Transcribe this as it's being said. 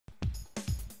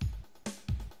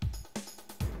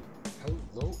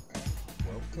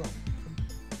Welcome.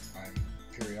 I'm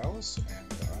Imperialis,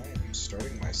 and I am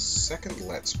starting my second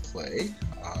Let's Play.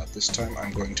 This time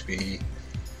I'm going to be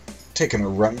taking a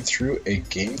run through a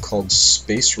game called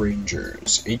Space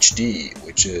Rangers HD,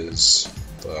 which is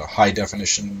the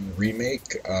high-definition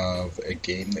remake of a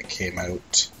game that came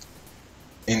out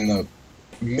in the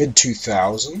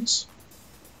mid-2000s,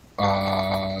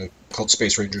 called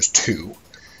Space Rangers 2.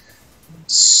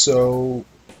 So,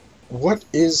 what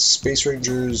is Space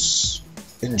Rangers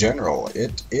in general?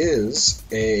 It is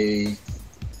a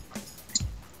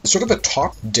sort of a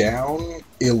top-down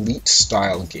elite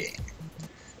style game.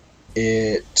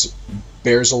 It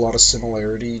bears a lot of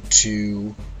similarity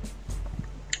to,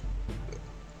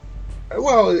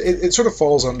 well, it sort of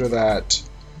falls under that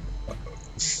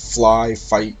fly,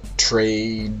 fight,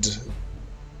 trade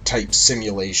type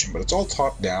simulation, but it's all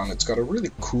top-down. It's got a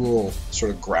really cool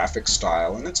sort of graphic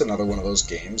style, and it's another one of those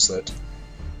games that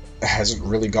hasn't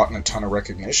really gotten a ton of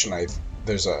recognition.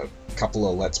 There's a couple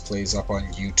of Let's Plays up on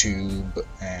YouTube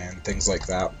and things like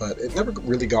that, but it never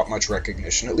really got much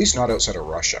recognition, at least not outside of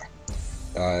Russia.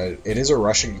 It is a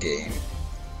Russian game,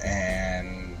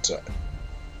 and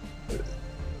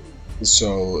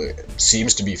so it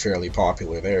seems to be fairly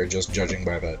popular there, just judging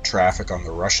by the traffic on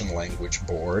the Russian language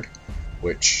board,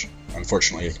 which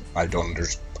unfortunately I don't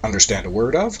understand a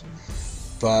word of,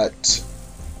 but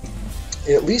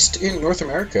at least in North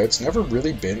America it's never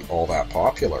really been all that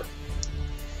popular.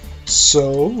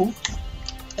 So,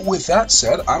 with that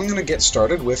said, I'm going to get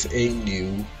started with a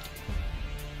new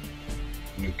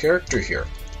character here.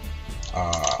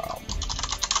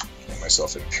 Name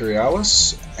myself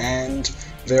Imperialis, and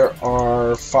there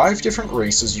are 5 different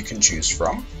races you can choose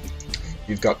from.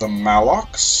 You've got the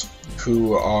Maloks,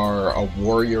 who are a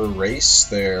warrior race.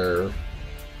 They're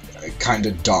kind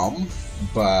of dumb,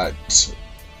 but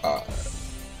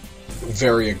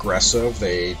very aggressive.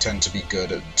 They tend to be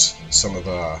good at some of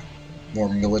the more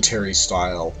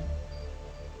military-style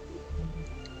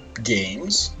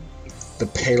games. The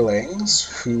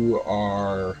Palangs, who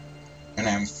are an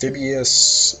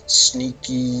amphibious,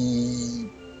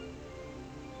 sneaky...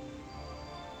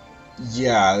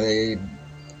 yeah,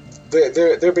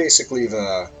 they're basically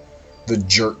the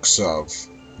jerks of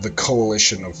the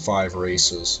coalition of 5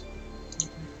 races.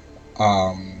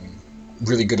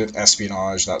 Really good at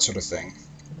espionage, that sort of thing.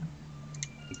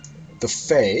 The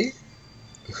Fae,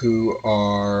 who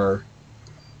are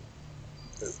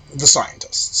the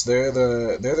scientists. They're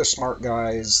the smart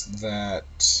guys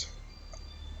that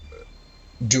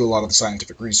do a lot of the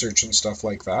scientific research and stuff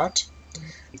like that.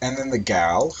 And then the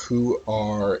Gal, who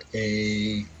are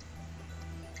a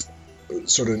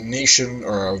sort of nation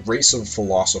or a race of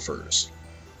philosophers.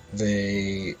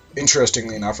 They,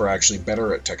 interestingly enough, are actually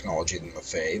better at technology than the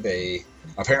Fae. They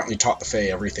apparently taught the Fae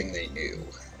everything they knew,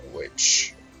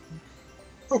 which,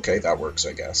 okay, that works,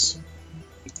 I guess.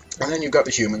 And then you've got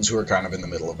the humans, who are kind of in the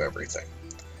middle of everything.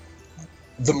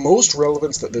 The most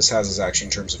relevance that this has is actually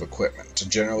in terms of equipment.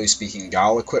 Generally speaking,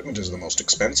 Gal equipment is the most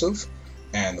expensive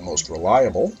and the most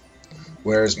reliable,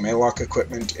 whereas Malok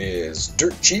equipment is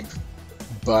dirt cheap,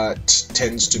 but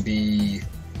tends to be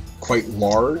quite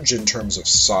large in terms of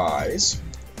size,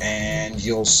 and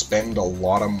you'll spend a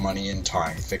lot of money and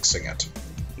time fixing it.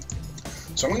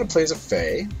 So I'm going to play as a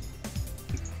Fae,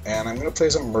 and I'm going to play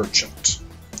as a merchant.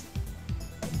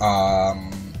 I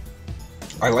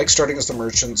like starting as the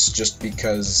merchants just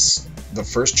because the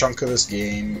first chunk of this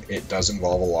game, it does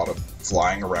involve a lot of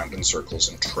flying around in circles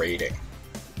and trading.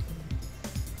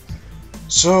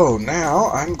 So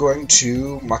now I'm going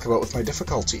to muck about with my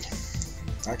difficulty.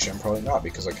 Actually, I'm probably not,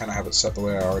 because I kind of have it set the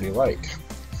way I already like.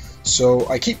 So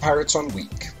I keep pirates on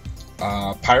weak.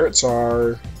 Pirates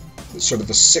are sort of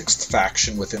the 6th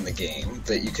faction within the game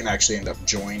that you can actually end up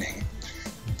joining.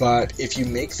 But if you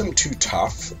make them too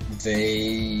tough,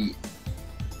 they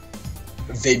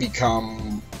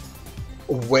become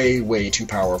way too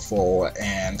powerful,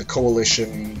 and the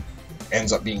coalition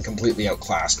ends up being completely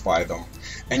outclassed by them,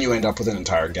 and you end up with an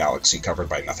entire galaxy covered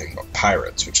by nothing but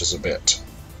pirates, which is a bit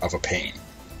of a pain.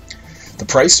 The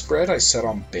price spread I set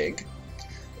on big.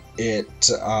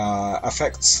 It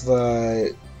affects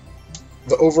the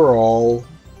overall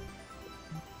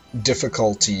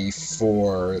difficulty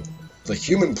for the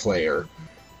human player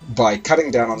by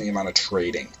cutting down on the amount of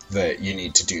trading that you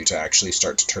need to do to actually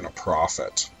start to turn a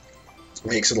profit. It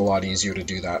makes it a lot easier to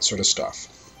do that sort of stuff.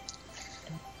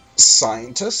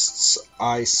 Scientists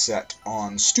I set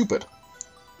on stupid,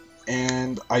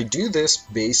 and I do this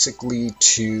basically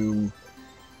to,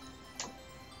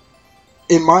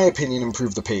 in my opinion,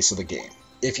 improve the pace of the game.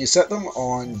 If you set them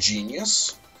on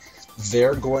genius,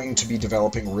 they're going to be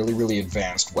developing really, really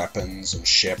advanced weapons and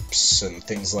ships and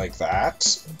things like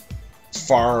that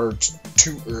far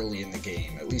too early in the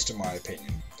game, at least in my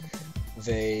opinion.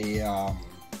 They,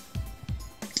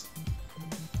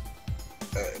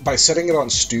 by setting it on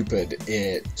stupid,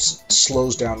 it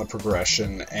slows down the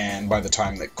progression, and by the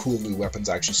time that cool new weapons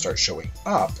actually start showing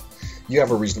up, you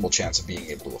have a reasonable chance of being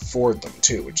able to afford them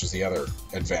too, which is the other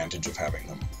advantage of having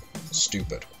them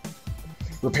stupid.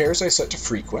 Repairs I set to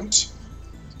frequent,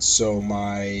 so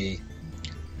my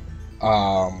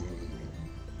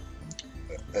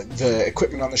the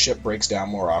equipment on the ship breaks down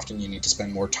more often. You need to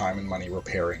spend more time and money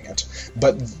repairing it.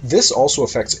 But this also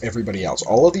affects everybody else.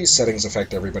 All of these settings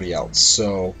affect everybody else.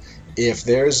 So if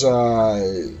there's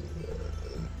a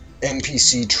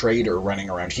NPC trader running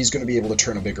around, he's going to be able to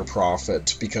turn a bigger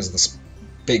profit because of this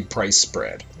big price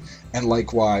spread. And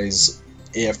likewise,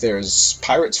 if there's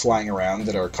pirates flying around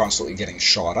that are constantly getting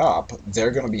shot up,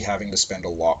 they're going to be having to spend a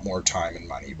lot more time and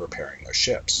money repairing their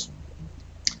ships.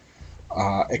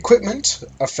 Equipment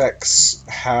affects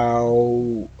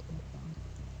how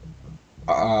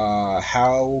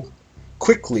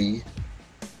quickly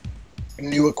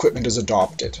new equipment is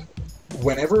adopted.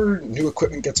 Whenever new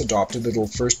equipment gets adopted, it'll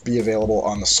first be available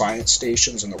on the science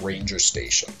stations and the ranger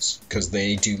stations, because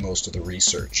they do most of the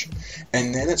research.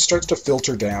 And then it starts to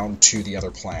filter down to the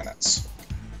other planets.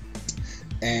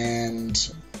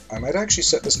 And I might actually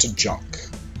set this to junk.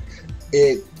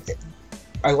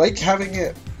 I like having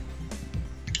it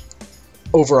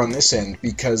over on this end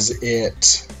because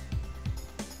it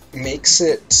makes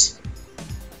it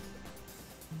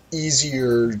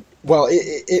easier. Well,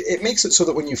 it makes it so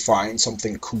that when you find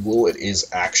something cool, it is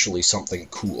actually something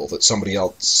cool that somebody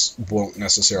else won't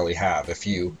necessarily have. If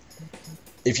you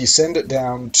send it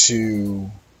down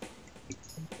to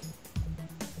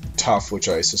tough, which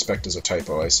I suspect is a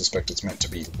typo, I suspect it's meant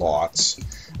to be lots,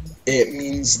 it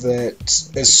means that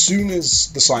as soon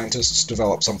as the scientists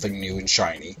develop something new and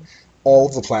shiny, all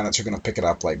of the planets are going to pick it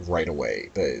up like right away,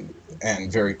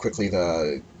 and very quickly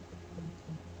the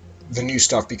new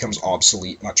stuff becomes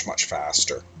obsolete much, much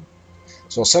faster.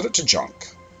 So I'll set it to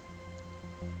junk.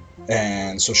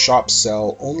 And so shops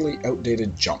sell only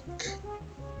outdated junk.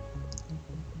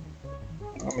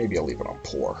 Well, maybe I'll leave it on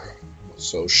poor.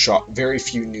 So very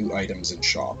few new items in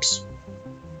shops.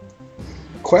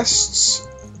 Quests,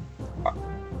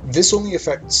 this only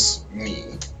affects me.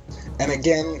 And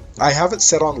again, I have it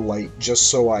set on light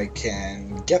just so I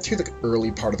can get through the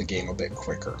early part of the game a bit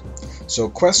quicker. So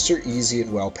quests are easy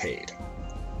and well paid.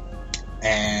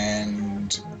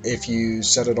 And if you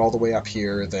set it all the way up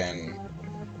here, then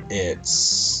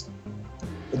it's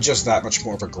just that much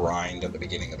more of a grind at the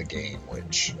beginning of the game,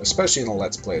 which, especially in a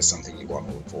Let's Play, is something you want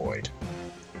to avoid.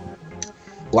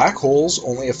 Black holes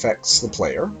only affects the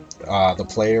player. The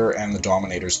player and the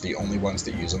Dominators are the only ones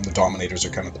that use them. The Dominators are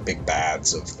kind of the big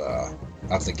bads of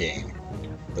the game.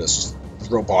 This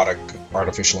robotic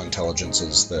artificial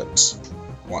intelligences that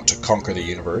want to conquer the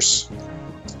universe.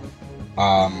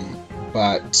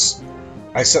 But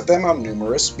I set them on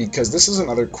numerous because this is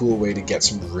another cool way to get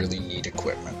some really neat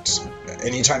equipment.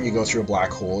 Anytime you go through a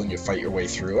black hole and you fight your way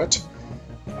through it,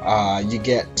 you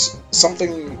get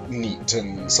something neat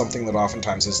and something that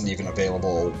oftentimes isn't even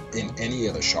available in any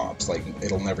of the shops. Like,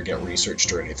 it'll never get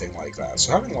researched or anything like that.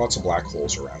 So having lots of black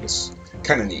holes around is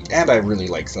kind of neat. And I really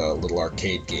like the little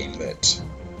arcade game that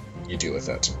you do with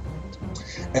it.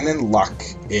 And then luck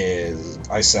is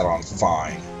I set on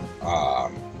fine.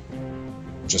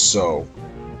 Just so,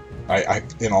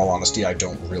 in all honesty, I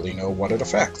don't really know what it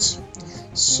affects.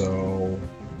 So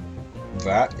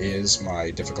that is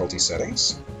my difficulty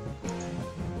settings.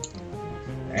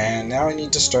 And now I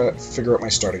need to figure out my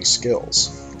starting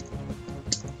skills.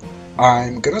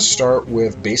 I'm going to start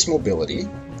with base mobility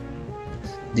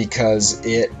because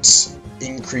it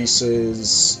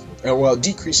decreases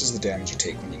the damage you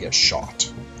take when you get shot,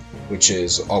 which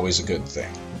is always a good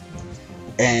thing.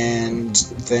 And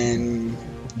then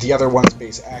the other one's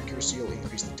base accuracy will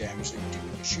increase the damage that you do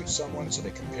when you shoot someone, so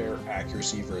they compare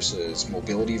accuracy versus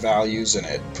mobility values, and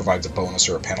it provides a bonus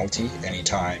or a penalty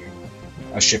anytime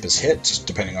a ship is hit,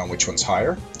 depending on which one's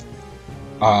higher.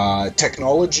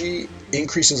 Technology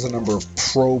increases the number of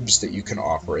probes that you can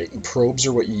operate, and probes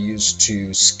are what you use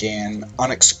to scan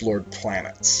unexplored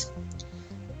planets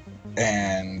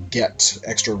and get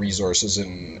extra resources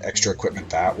and extra equipment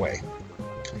that way.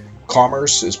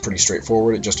 Commerce is pretty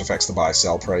straightforward, it just affects the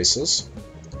buy-sell prices.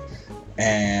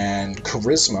 And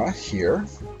charisma here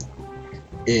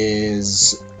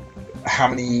is how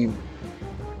many...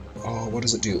 Oh, what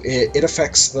does it do? It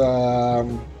affects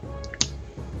the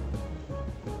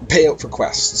payout for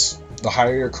quests. The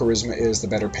higher your charisma is, the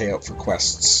better payout for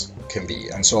quests can be.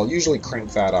 And so I'll usually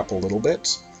crank that up a little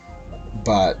bit,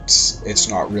 but it's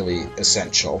not really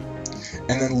essential.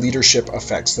 And then leadership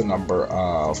affects the number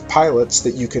of pilots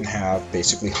that you can have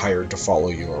basically hired to follow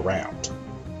you around.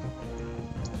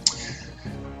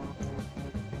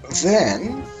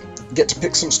 Then get to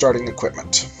pick some starting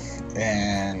equipment.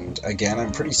 And again,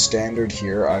 I'm pretty standard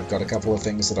here. I've got a couple of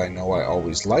things that I know I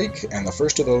always like, and the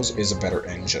first of those is a better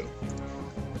engine.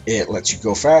 It lets you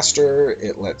go faster,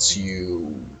 it lets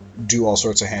you do all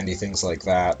sorts of handy things like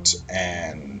that,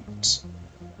 and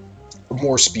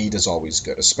more speed is always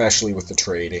good, especially with the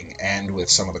trading and with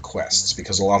some of the quests,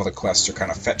 because a lot of the quests are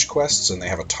kind of fetch quests and they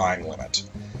have a time limit.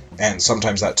 And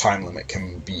sometimes that time limit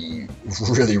can be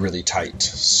really, really tight,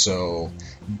 so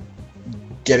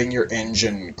getting your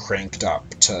engine cranked up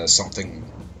to something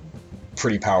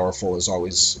pretty powerful is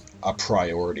always a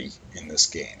priority in this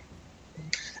game.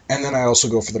 And then I also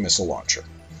go for the missile launcher.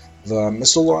 The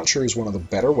missile launcher is one of the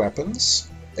better weapons,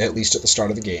 at least at the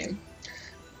start of the game.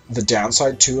 The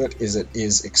downside to it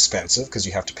is expensive because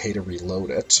you have to pay to reload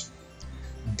it,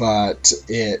 but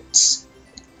it's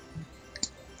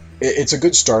a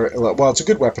good start. Well, it's a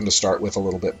good weapon to start with a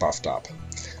little bit buffed up.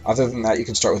 Other than that, you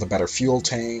can start with a better fuel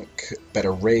tank,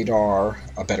 better radar,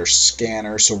 a better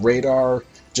scanner. So radar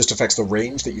just affects the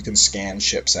range that you can scan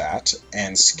ships at,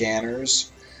 and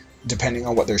scanners, depending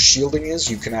on what their shielding is,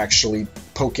 you can actually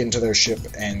poke into their ship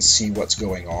and see what's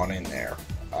going on in there.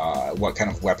 What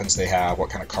kind of weapons they have, what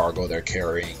kind of cargo they're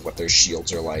carrying, what their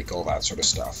shields are like, all that sort of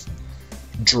stuff.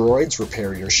 Droids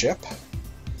repair your ship.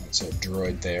 That's a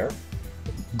droid there.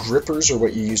 Grippers are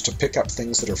what you use to pick up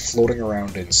things that are floating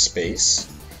around in space,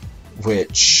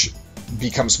 which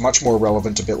becomes much more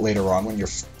relevant a bit later on when you're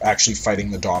actually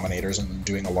fighting the Dominators and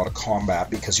doing a lot of combat,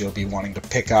 because you'll be wanting to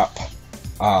pick up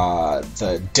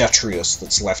the detritus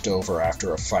that's left over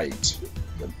after a fight,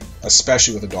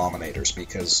 especially with the Dominators,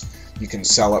 because you can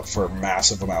sell it for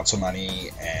massive amounts of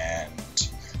money, and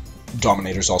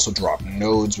Dominators also drop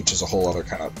nodes, which is a whole other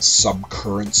kind of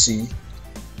sub-currency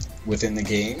within the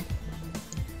game.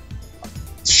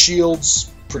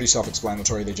 Shields, pretty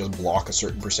self-explanatory, they just block a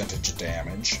certain percentage of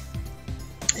damage.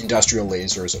 Industrial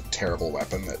laser is a terrible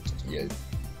weapon that you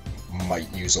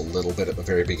might use a little bit at the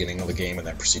very beginning of the game and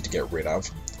then proceed to get rid of.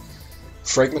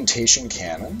 Fragmentation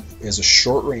cannon is a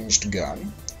short-ranged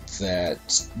gun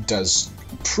that does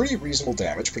pretty reasonable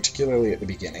damage, particularly at the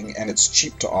beginning, and it's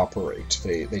cheap to operate.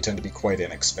 They tend to be quite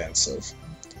inexpensive.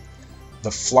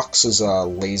 The Flux is a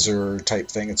laser type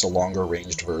thing. It's a longer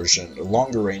ranged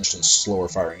and slower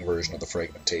firing version of the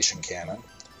fragmentation cannon.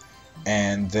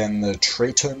 And then the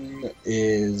Triton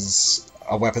is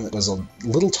a weapon that does a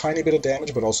little tiny bit of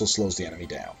damage, but also slows the enemy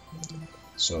down.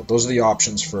 So those are the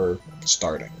options for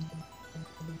starting.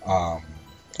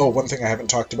 One thing I haven't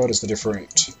talked about is the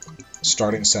different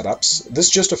starting setups. This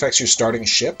just affects your starting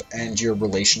ship and your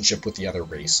relationship with the other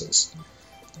races.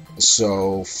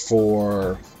 So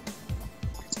for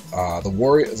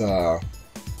the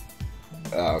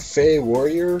Fey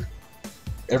warrior,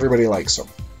 everybody likes him,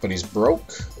 but he's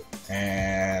broke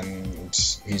and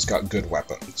he's got good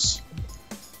weapons.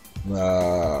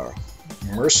 The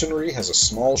mercenary has a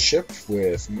small ship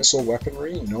with missile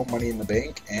weaponry, no money in the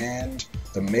bank, and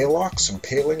the Malocs and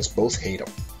Palings both hate him.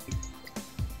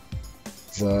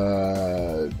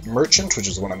 The merchant, which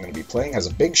is the one I'm going to be playing, has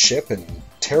a big ship in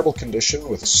terrible condition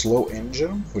with a slow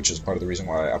engine, which is part of the reason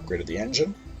why I upgraded the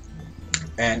engine.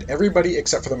 And everybody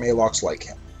except for the Malocs like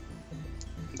him.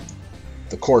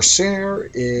 The Corsair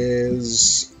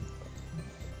is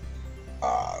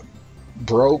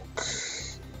broke,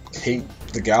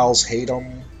 the gals hate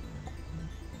him,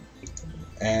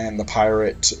 and the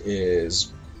pirate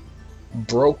is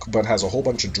broke but has a whole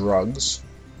bunch of drugs,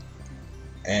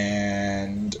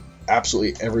 and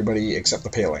absolutely everybody except the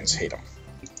Palings hate him.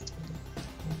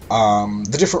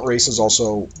 The different races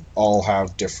also all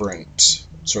have different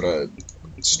sort of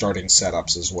starting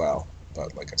setups as well,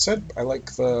 but like I said, I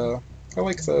like the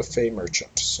Fey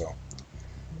Merchant, so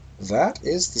that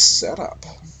is the setup.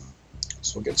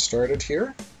 So we'll get started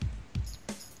here,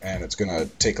 and it's gonna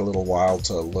take a little while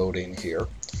to load in here,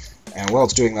 and while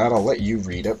it's doing that I'll let you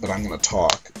read it, but I'm gonna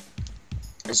talk.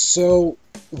 So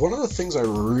one of the things I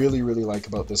really like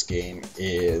about this game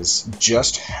is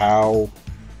just how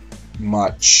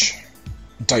much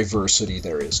diversity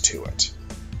there is to it.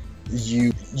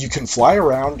 You can fly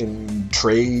around and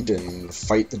trade and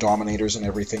fight the Dominators and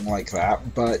everything like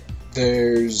that, but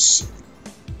there's,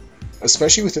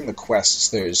 especially within the quests,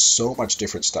 there's so much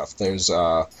different stuff. There's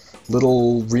a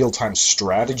little real-time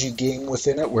strategy game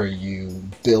within it where you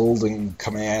build and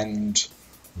command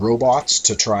robots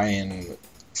to try and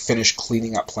finish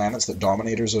cleaning up planets that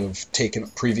Dominators have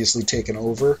previously taken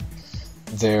over.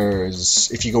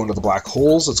 If you go into the black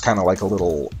holes, it's kind of like a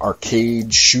little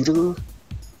arcade shooter,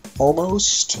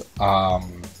 almost.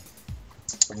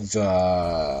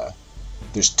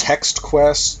 There's text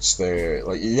quests.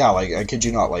 I kid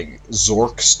you not, like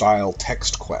Zork-style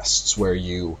text quests where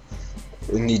you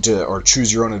need to, or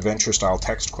choose your own adventure-style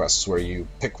text quests where you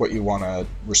pick what you want to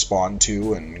respond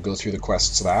to and go through the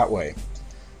quests that way.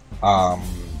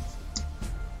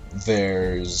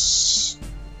 There's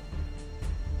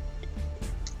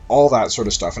all that sort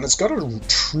of stuff, and it's got a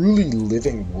truly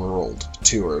living world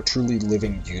too, or a truly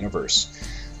living universe.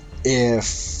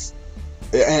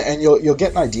 And you'll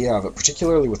get an idea of it,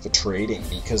 particularly with the trading,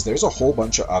 because there's a whole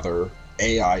bunch of other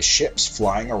AI ships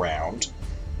flying around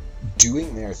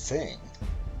doing their thing,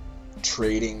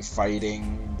 trading,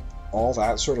 fighting, all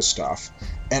that sort of stuff,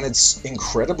 and it's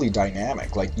incredibly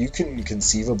dynamic. Like, you can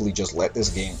conceivably just let this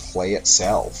game play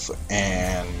itself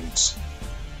and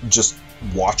just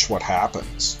watch what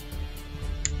happens.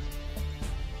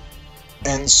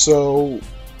 And so,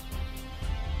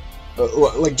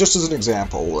 like, just as an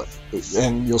example,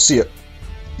 and you'll see it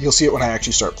when I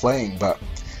actually start playing, but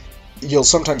you'll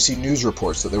sometimes see news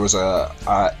reports that there was a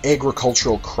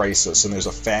agricultural crisis and there's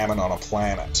a famine on a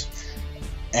planet.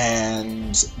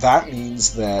 And that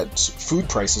means that food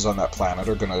prices on that planet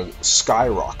are going to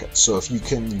skyrocket. So if you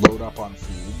can load up on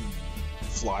food and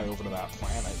fly over to that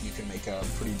planet, you can make a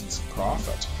pretty decent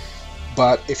profit.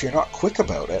 But if you're not quick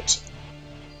about it,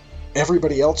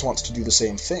 everybody else wants to do the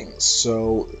same things.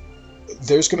 So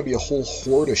there's going to be a whole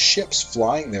horde of ships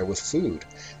flying there with food.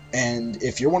 And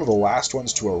if you're one of the last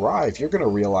ones to arrive, you're going to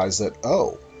realize that,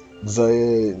 oh,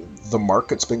 the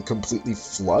market's been completely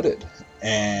flooded,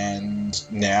 and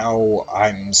now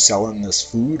I'm selling this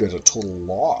food at a total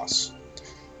loss.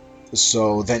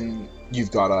 So then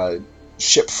you've got a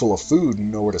ship full of food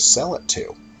and nowhere to sell it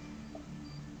to.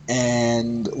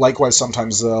 And likewise,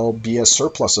 sometimes there'll be a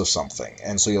surplus of something,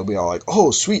 and so you'll be all like,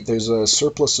 oh, sweet, there's a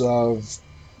surplus of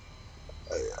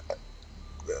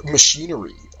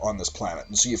machinery on this planet.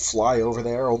 And so you fly over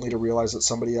there only to realize that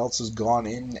somebody else has gone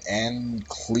in and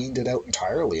cleaned it out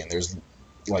entirely, and there's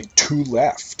like 2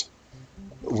 left,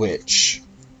 which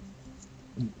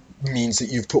means that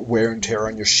you've put wear and tear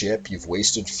on your ship, you've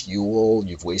wasted fuel,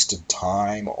 you've wasted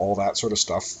time, all that sort of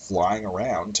stuff flying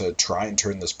around to try and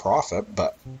turn this profit,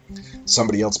 but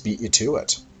somebody else beat you to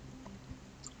it.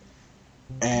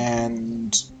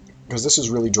 And because this is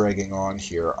really dragging on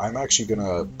here, I'm actually going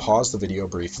to pause the video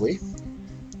briefly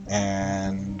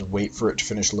and wait for it to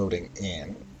finish loading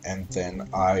in, and then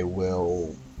I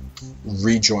will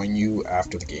rejoin you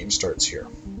after the game starts here.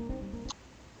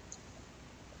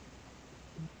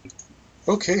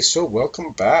 Okay, so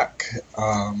welcome back.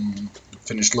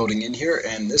 Finished loading in here,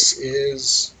 and this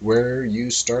is where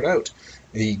you start out.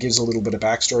 He gives a little bit of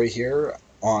backstory here.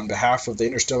 On behalf of the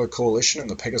Interstellar Coalition and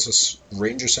the Pegasus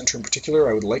Ranger Center in particular,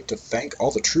 I would like to thank all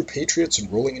the true patriots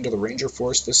enrolling into the Ranger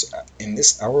Force in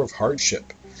this hour of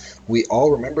hardship. We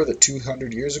all remember that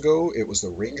 200 years ago, it was the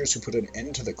Rangers who put an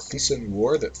end to the Cleason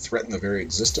War that threatened the very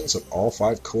existence of all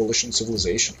 5 Coalition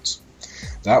civilizations.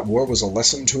 That war was a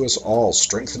lesson to us all,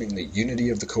 strengthening the unity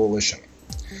of the Coalition.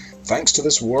 Thanks to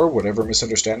this war, whatever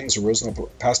misunderstandings arose in the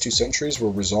past 2 centuries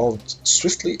were resolved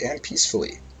swiftly and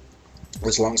peacefully.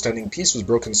 This long-standing peace was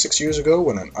broken 6 years ago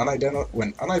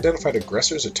when unidentified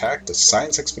aggressors attacked a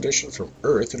science expedition from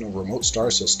Earth in a remote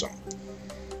star system.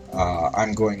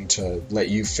 I'm going to let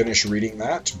you finish reading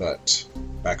that, but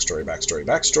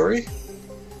backstory.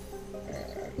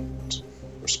 And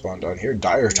respond on here.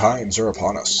 Dire times are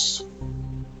upon us.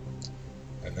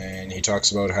 And then he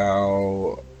talks about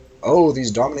how, oh,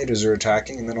 these Dominators are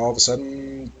attacking, and then all of a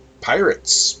sudden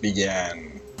pirates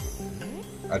began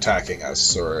attacking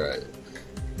us, or a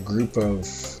group of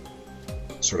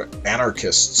sort of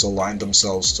anarchists aligned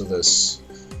themselves to this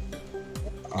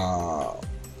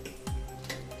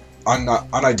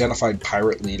unidentified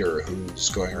pirate leader who's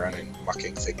going around and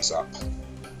mucking things up.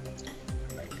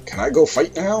 Can I go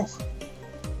fight now?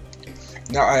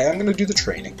 Now, I am going to do the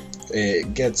training.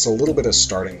 It gets a little bit of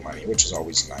starting money, which is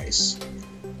always nice.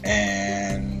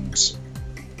 And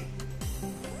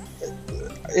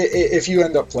if you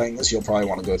end up playing this, you'll probably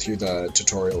want to go through the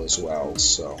tutorial as well,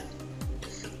 so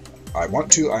I'm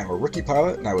a rookie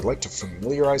pilot, and I would like to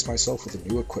familiarize myself with the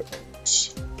new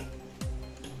equipment.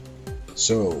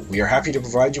 So, we are happy to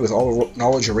provide you with all the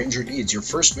knowledge a Ranger needs. Your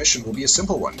first mission will be a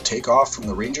simple one. Take off from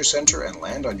the Ranger Center and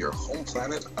land on your home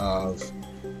planet of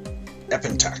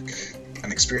Epentak.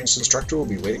 An experienced instructor will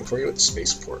be waiting for you at the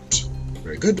spaceport.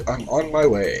 Very good, I'm on my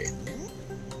way.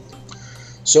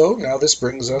 So, now this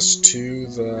brings us to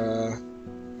the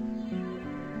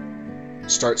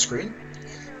start screen.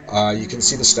 You can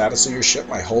see the status of your ship.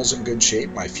 My hull's in good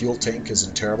shape, my fuel tank is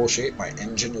in terrible shape, my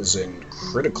engine is in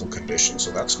critical condition,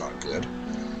 so that's not good.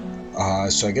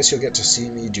 So I guess you'll get to see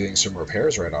me doing some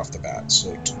repairs right off the bat.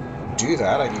 So to do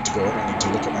that, I need to go in, I need to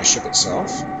look at my ship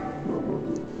itself.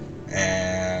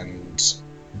 And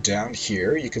down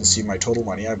here, you can see my total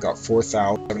money. I've got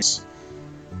 4,000.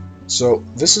 So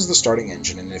this is the starting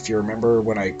engine, and if you remember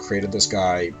when I created this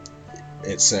guy,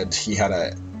 it said he had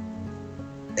a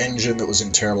engine that was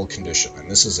in terrible condition,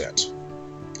 and this is it.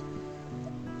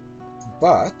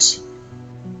 But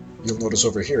you'll notice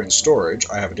over here in storage,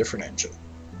 I have a different engine.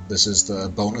 This is the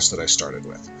bonus that I started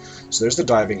with. So there's the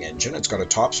diving engine. It's got a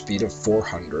top speed of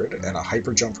 400 and a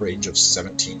hyper jump range of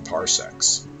 17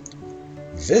 parsecs.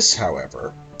 This,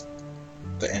 however,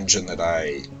 the engine that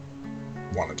I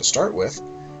wanted to start with,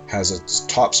 has a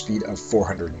top speed of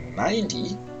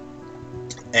 490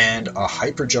 and a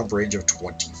hyper jump range of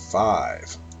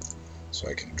 25. So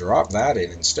I can drop that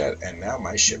in instead, and now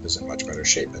my ship is in much better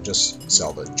shape than just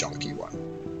sell the junky one.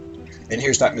 And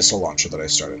here's that missile launcher that I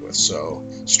started with. So,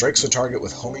 strikes a target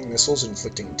with homing missiles,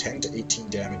 inflicting 10 to 18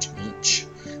 damage each.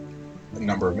 The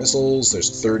number of missiles,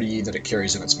 there's 30 that it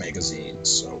carries in its magazine,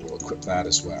 so we'll equip that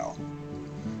as well.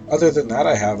 Other than that,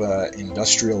 I have an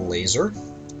industrial laser.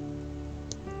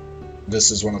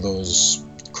 This is one of those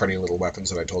cruddy little weapons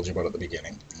that I told you about at the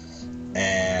beginning.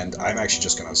 And I'm actually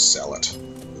just going to sell it.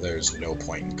 There's no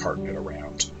point in carting it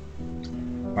around.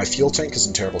 My fuel tank is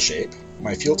in terrible shape.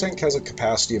 My fuel tank has a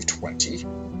capacity of 20,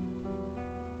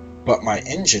 but my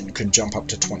engine could jump up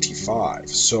to 25.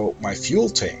 So my fuel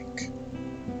tank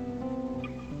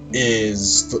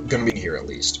is going to be here at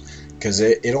least, because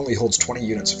it only holds 20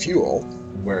 units of fuel,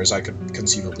 whereas I could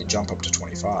conceivably jump up to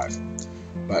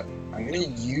 25. But I'm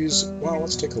going to use, well,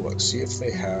 let's take a look, see if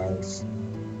they have,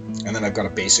 and then I've got a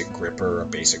basic gripper, a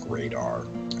basic radar,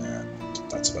 and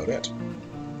that's about it.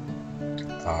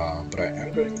 But I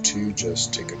am going to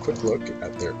just take a quick look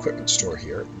at their equipment store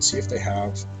here and see if they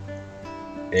have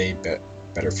a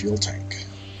better fuel tank.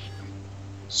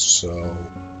 So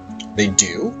they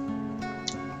do.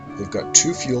 They've got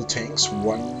 2 fuel tanks,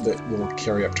 one that will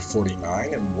carry up to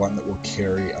 49 and one that will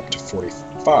carry up to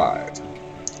 45.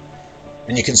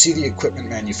 And you can see the equipment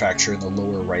manufacturer in the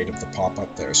lower right of the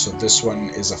pop-up there. So this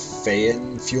one is a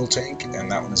Phaeon fuel tank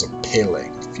and that one is a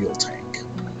Peleg fuel tank.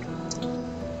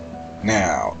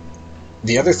 Now,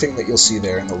 the other thing that you'll see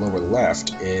there in the lower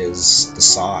left is the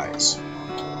size.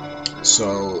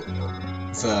 So,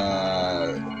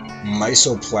 the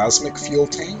Mysoplasmic fuel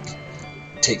tank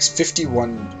takes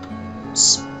 51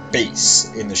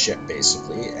 space in the ship,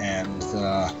 basically, and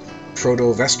the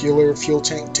Protovascular fuel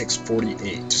tank takes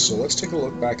 48. So let's take a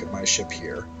look back at my ship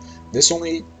here. This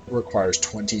only requires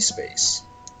 20 space.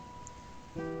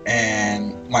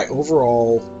 And my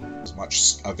overall as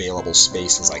much available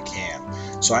space as I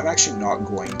can. So I'm actually not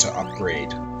going to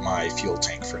upgrade my fuel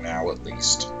tank for now, at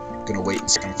least. I'm going to wait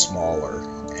and see if it's smaller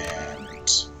and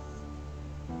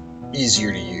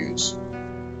easier to use,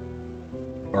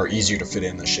 or easier to fit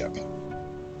in the ship.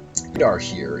 Radar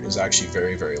here is actually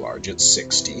very, very large. It's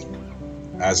 60,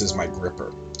 as is my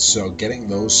gripper. So getting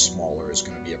those smaller is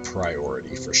going to be a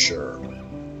priority for sure.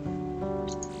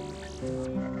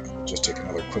 Just take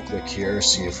another quick look here,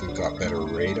 see if we've got better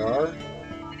radar.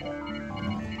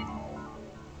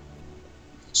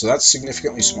 So that's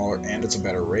significantly smaller and it's a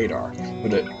better radar,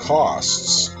 but it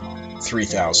costs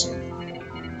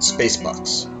 3,000 space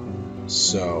bucks.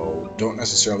 So don't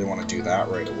necessarily want to do that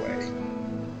right away.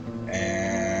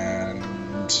 And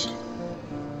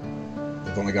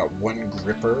we've only got one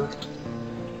gripper,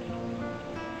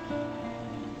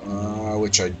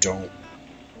 which I don't.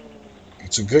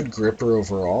 It's a good gripper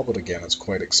overall, but again, it's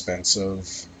quite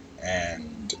expensive,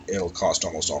 and it'll cost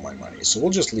almost all my money. So we'll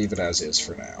just leave it as is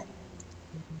for now.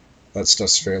 That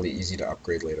stuff's fairly easy to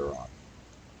upgrade later on.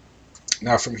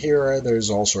 Now from here, there's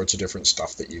all sorts of different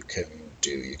stuff that you can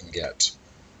do. You can get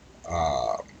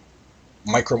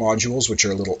micromodules, which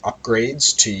are little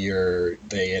upgrades to your.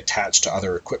 They attach to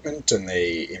other equipment and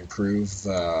they improve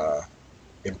the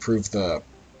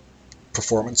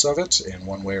performance of it in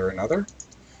one way or another.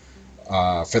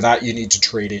 For that, you need to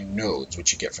trade in nodes,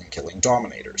 which you get from killing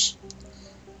dominators.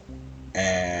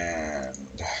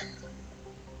 And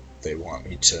they want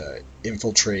me to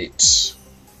infiltrate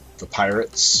the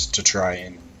pirates to try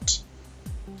and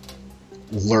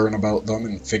learn about them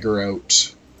and figure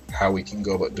out how we can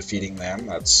go about defeating them.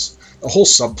 That's a whole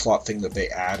subplot thing that they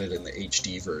added in the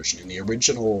HD version. In the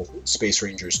original Space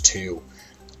Rangers 2,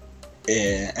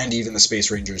 and even the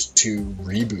Space Rangers 2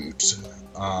 reboot,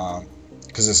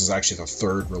 because this is actually the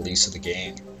 3rd release of the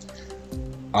game.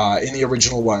 In the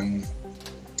original one,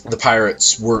 the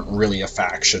pirates weren't really a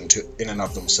faction in and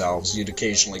of themselves. You'd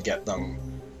occasionally get them.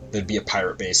 There'd be a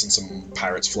pirate base and some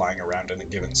pirates flying around in a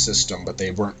given system, but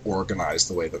they weren't organized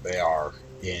the way that they are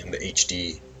in the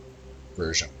HD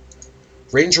version.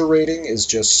 Ranger rating is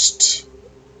just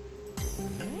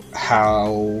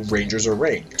how Rangers are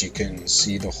ranked. You can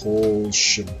see the whole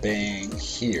shebang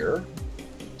here.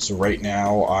 So right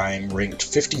now I'm ranked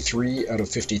 53 out of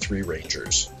 53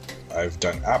 Rangers. I've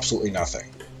done absolutely nothing.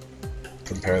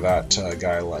 Compare that to a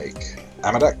guy like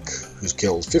Amadek, who's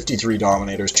killed 53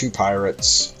 Dominators, 2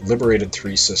 Pirates, liberated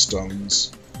 3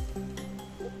 systems,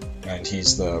 and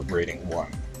he's the rating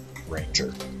 1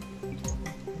 Ranger.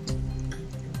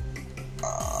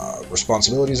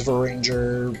 Responsibilities of a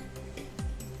Ranger: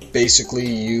 basically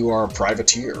you are a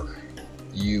privateer.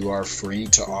 You are free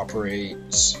to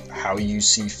operate how you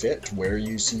see fit, where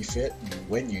you see fit, and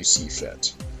when you see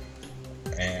fit.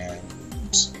 And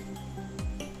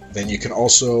then you can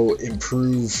also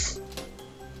improve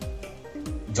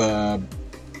the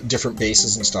different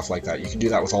bases and stuff like that. You can do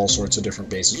that with all sorts of different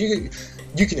bases.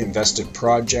 You can invest in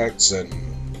projects, and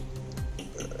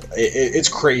it's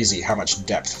crazy how much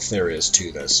depth there is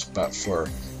to this. But for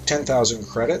 10,000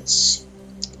 credits,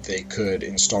 they could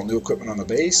install new equipment on the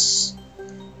base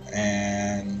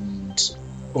and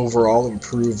overall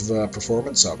improve the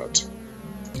performance of it.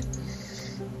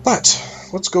 But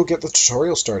let's go get the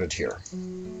tutorial started here.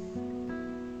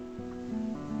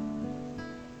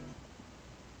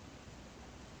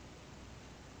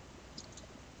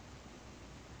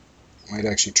 Might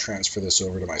actually transfer this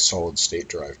over to my solid state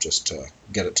drive just to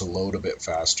get it to load a bit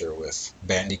faster with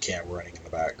Bandicam running in the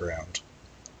background.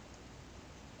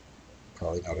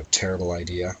 Probably not a terrible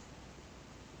idea.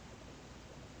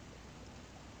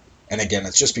 And again,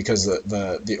 it's just because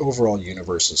the overall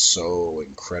universe is so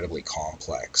incredibly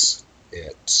complex.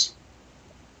 It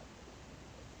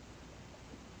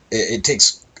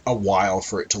takes a while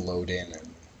for it to load in,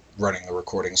 and running the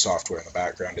recording software in the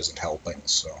background isn't helping,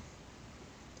 so.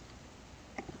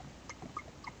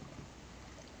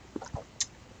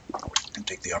 And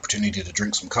take the opportunity to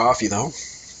drink some coffee, though.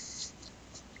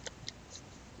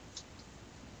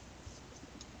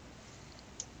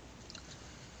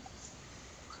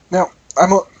 Now,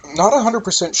 I'm not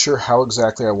 100% sure how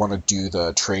exactly I want to do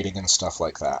the trading and stuff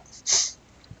like that,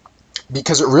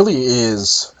 because it really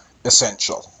is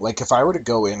essential. Like, if I were to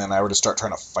go in and I were to start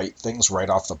trying to fight things right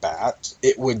off the bat,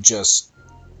 it would just,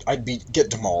 get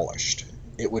demolished.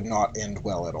 It would not end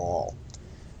well at all.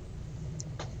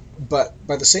 But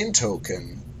by the same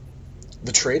token,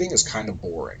 the trading is kind of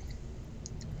boring.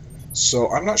 So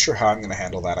I'm not sure how I'm going to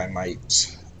handle that. I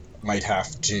might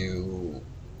have to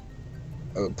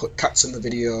put cuts in the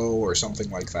video or something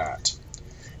like that.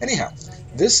 Anyhow,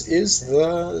 this is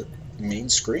the main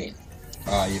screen.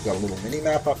 You've got a little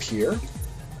mini-map up here,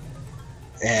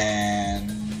 and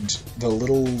the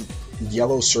little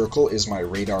yellow circle is my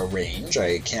radar range.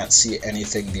 I can't see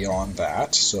anything beyond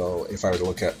that, so if I were to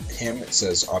look at him, it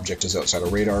says object is outside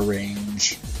of radar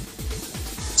range.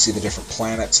 See the different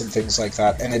planets and things like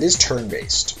that, and it is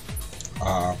turn-based.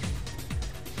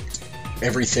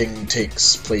 Everything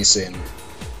takes place in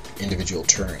individual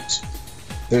turns.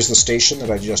 There's the station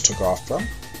that I just took off from.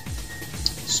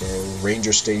 So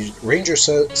Ranger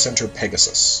Center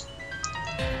Pegasus.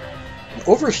 And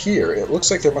over here, it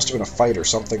looks like there must have been a fight or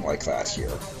something like that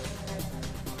here,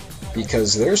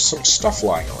 because there's some stuff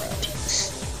lying around.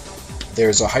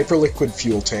 There's a hyperliquid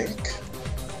fuel tank,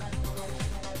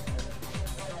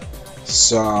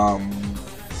 some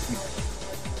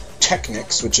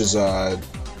Technics, which is a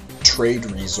trade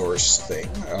resource thing,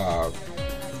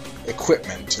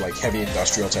 equipment, like heavy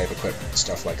industrial type equipment,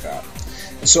 stuff like that.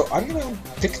 And so I'm going to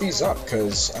pick these up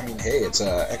because, I mean, hey, it's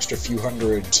an extra few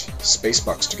hundred space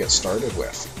bucks to get started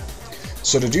with.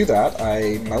 So to do that,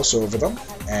 I mouse over them,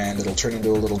 and it'll turn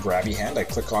into a little grabby hand. I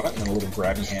click on it, and then a little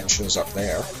grabby hand shows up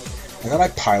there. And then I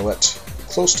pilot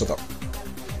close to them.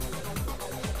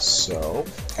 So,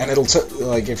 and it'll,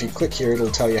 like, if you click here,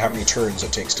 it'll tell you how many turns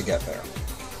it takes to get there.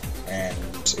 And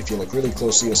if you look really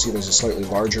closely, you'll see there's a slightly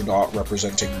larger dot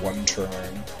representing one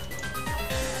turn.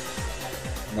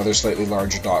 Another slightly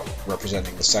larger dot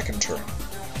representing the second turn.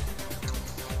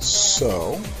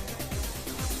 So,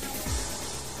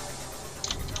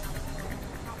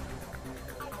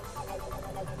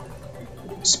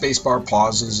 spacebar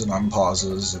pauses and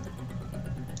unpauses and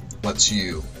lets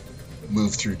you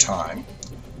move through time.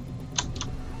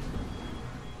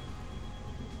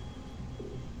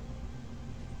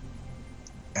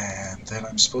 And then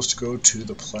I'm supposed to go to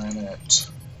the planet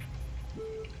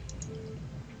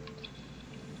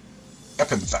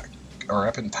Epinthak.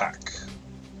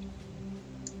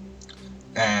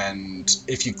 And And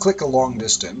if you click a long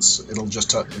distance, it'll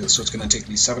just so it's going to take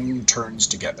me 7 turns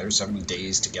to get there, 7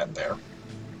 days to get there.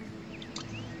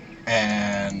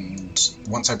 And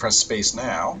once I press space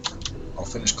now, I'll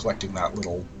finish collecting that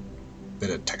little bit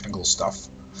of technical stuff.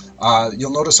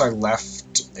 You'll notice I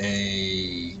left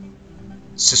a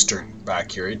cistern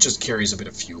back here. It just carries a bit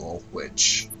of fuel,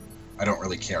 which I don't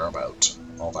really care about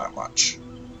all that much.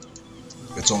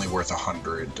 It's only worth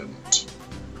 100, and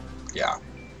yeah.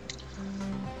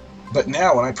 But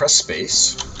now when I press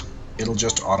space, it'll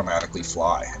just automatically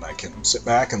fly, and I can sit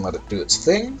back and let it do its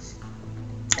thing.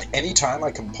 Anytime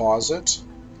I can pause it,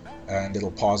 and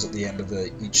it'll pause at the end of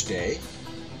each day.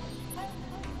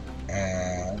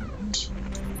 And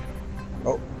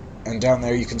oh, and down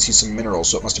there you can see some minerals,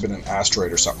 so it must have been an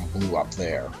asteroid or something blew up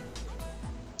there.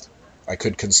 I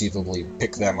could conceivably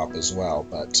pick them up as well,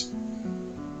 but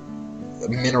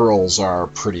minerals are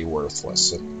pretty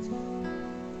worthless. And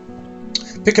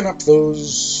picking up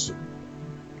those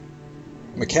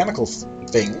mechanical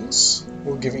things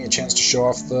will give me a chance to show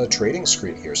off the trading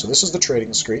screen here. So this is the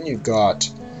trading screen. You've got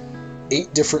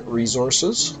 8 different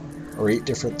resources, or 8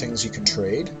 different things you can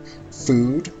trade: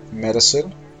 food,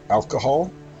 medicine,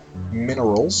 alcohol,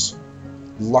 minerals,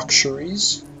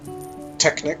 luxuries,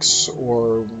 technics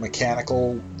or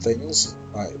mechanical things.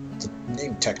 The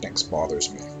name technics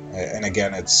bothers me. And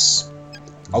again,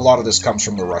 a lot of this comes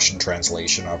from the Russian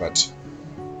translation of it.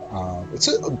 It's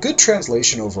a good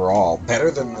translation overall,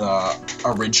 better than the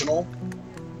original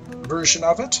version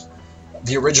of it.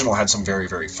 The original had some very,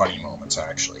 very funny moments,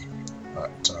 actually,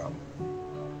 but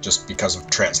just because of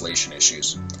translation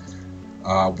issues.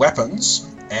 Weapons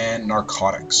and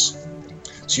narcotics.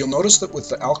 So you'll notice that with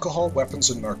the alcohol, weapons,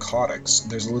 and narcotics,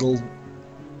 there's a little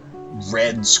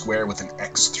red square with an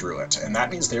X through it, and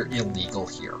that means they're illegal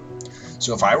here.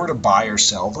 So if I were to buy or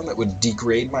sell them, it would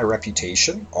degrade my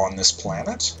reputation on this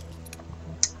planet,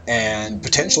 and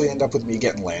potentially end up with me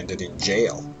getting landed in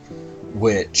jail,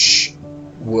 which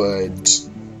would...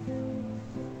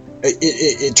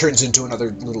 It turns into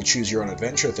another little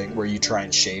choose-your-own-adventure thing where you try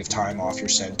and shave time off your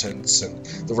sentence, and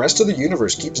the rest of the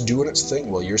universe keeps doing its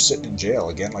thing while you're sitting in jail.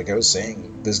 Again, like I was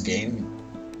saying, this game,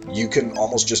 you can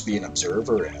almost just be an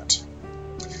observer in it.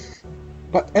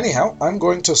 But anyhow, I'm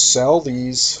going to sell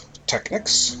these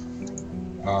technics.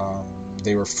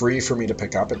 They were free for me to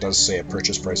pick up. It does say a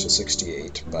purchase price of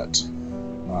 68, but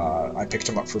I picked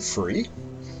them up for free.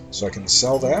 So I can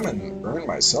sell them and earn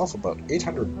myself about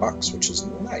 800 bucks, which is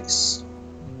nice.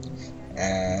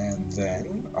 And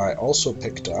then I also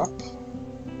picked up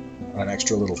an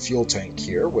extra little fuel tank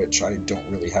here, which I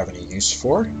don't really have any use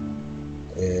for.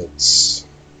 It's,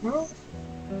 well,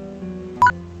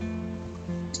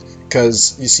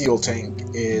 because you see, fuel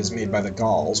tank is made by the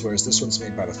Gauls, whereas this one's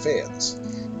made by the Fayans.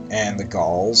 And the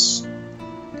Gauls'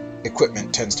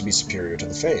 equipment tends to be superior to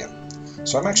the Fayan.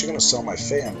 So I'm actually going to sell my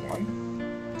Fayan one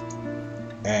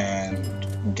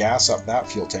and gas up that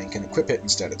fuel tank and equip it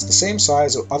instead. It's the same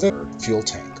size of other fuel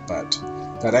tank, but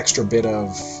that extra bit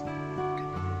of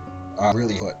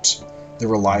really put the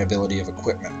reliability of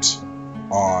equipment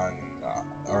on,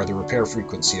 or the repair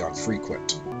frequency on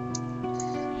frequent.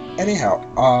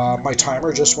 Anyhow, my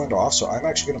timer just went off, so I'm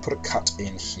actually going to put a cut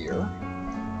in here,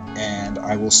 and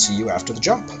I will see you after the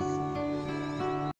jump.